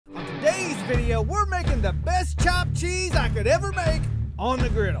video, we're making the best chopped cheese I could ever make on the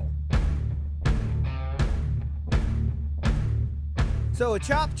griddle. So a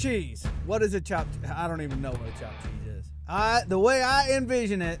chopped cheese, what is a chopped? I don't even know what a chopped cheese is. The way I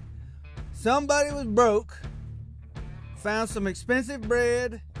envision it, somebody was broke, found some expensive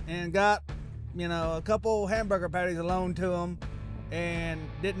bread, and got, you know, a couple hamburger patties loaned to them, and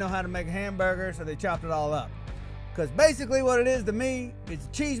didn't know how to make a hamburger, so they chopped it all up. Because basically what it is to me, it's a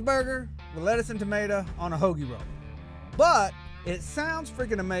cheeseburger with lettuce and tomato on a hoagie roll. But it sounds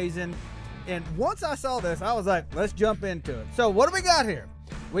freaking amazing. And once I saw this, I was like, let's jump into it. So what do we got here?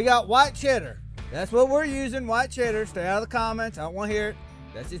 We got white cheddar. That's what we're using, white cheddar. Stay out of the comments. I don't want to hear it.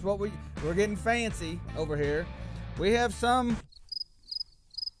 That's just what we're getting fancy over here. We have some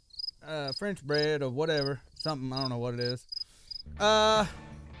French bread or whatever. Something, I don't know what it is.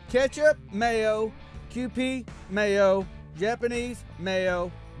 Ketchup, mayo, QP mayo, Japanese mayo,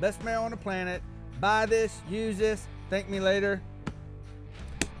 best mayo on the planet. Buy this, use this, thank me later.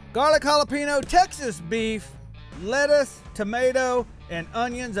 Garlic jalapeno, Texas beef, lettuce, tomato, and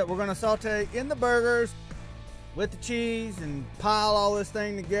onions that we're gonna saute in the burgers with the cheese and pile all this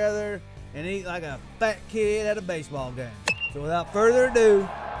thing together and eat like a fat kid at a baseball game. So without further ado,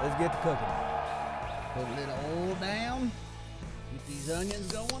 let's get to cooking. Put a little oil down, get these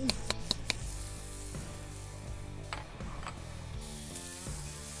onions going.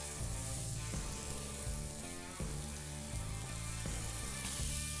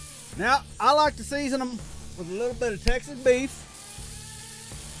 Now, I like to season them with a little bit of Texas beef.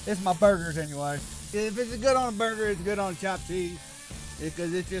 It's my burgers anyway. If it's good on a burger, it's good on chopped cheese.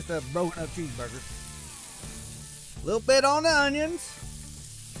 Because it's just a broken up cheeseburger. A little bit on the onions.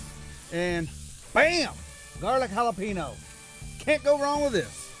 And bam! Garlic jalapeno. Can't go wrong with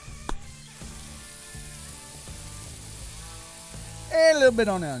this. And a little bit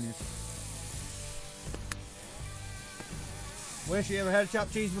on the onions. Wes, you ever had a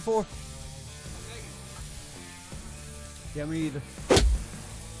chopped cheese before? Yeah, me either.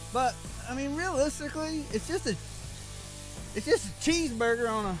 But I mean, realistically, it's just a cheeseburger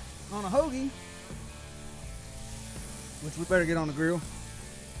on a hoagie, which we better get on the grill.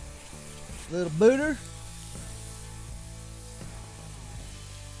 A little booter.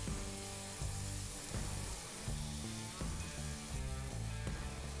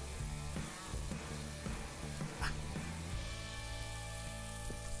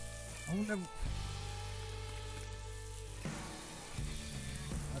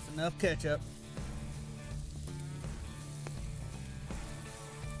 That's enough ketchup.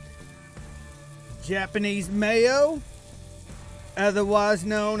 Japanese mayo, otherwise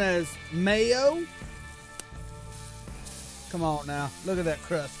known as mayo. Come on now, look at that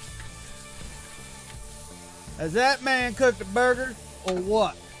crust. Has that man cooked a burger or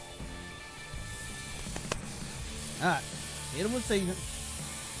what? All right, hit him with seasoning.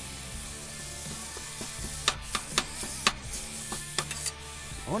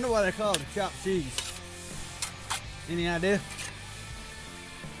 I wonder why they call it a chopped cheese. Any idea?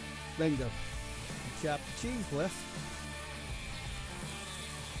 Bingo. Chop the cheese, Wes.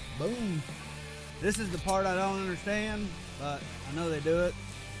 Boom. This is the part I don't understand, but I know they do it.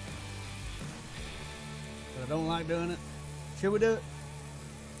 But I don't like doing it. Should we do it?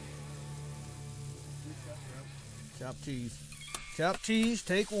 Chopped cheese. Chopped cheese,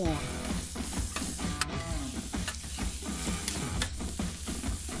 take one.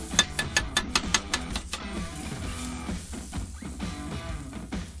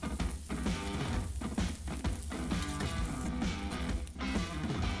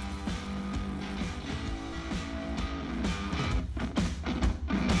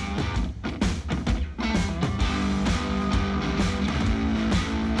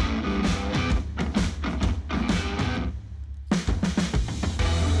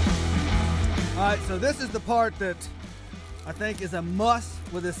 Alright, so this is the part that I think is a must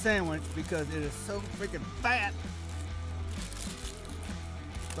with this sandwich because it is so freaking fat.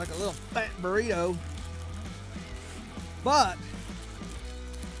 It's like a little fat burrito. But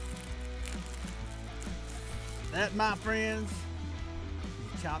that, my friends,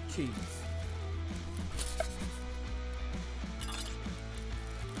 is chopped cheese.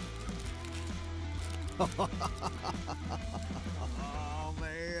 Oh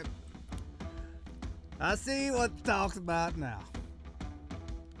man. I see what the talk's about now.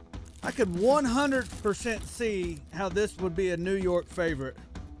 I could 100% see how this would be a New York favorite.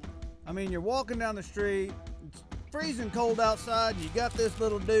 I mean, you're walking down the street, it's freezing cold outside, you got this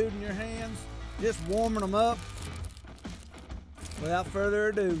little dude in your hands, just warming them up. Without further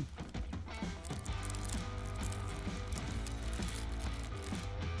ado,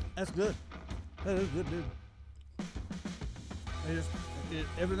 that's good. That is good, dude.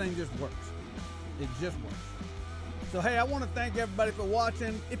 Everything just works. It just works. So hey, I want to thank everybody for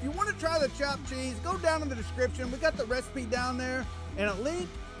watching. If you want to try the chopped cheese, go down in the description. We got the recipe down there, and a link.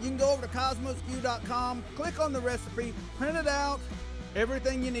 You can go over to kosmosq.com, click on the recipe, print it out,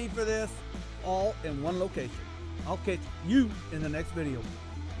 everything you need for this, all in one location. I'll catch you in the next video.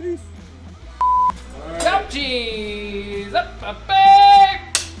 Peace. Right. Chopped cheese up a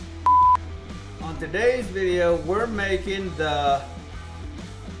bag. On today's video, we're making the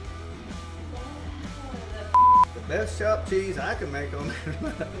best chopped cheese I can make on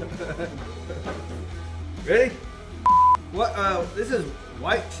there. Ready? What? This is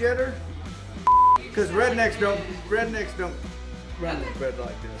white cheddar. Because rednecks don't run their bread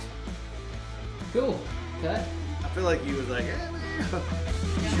like this. Cool. Okay. I feel like you was like, eh, man.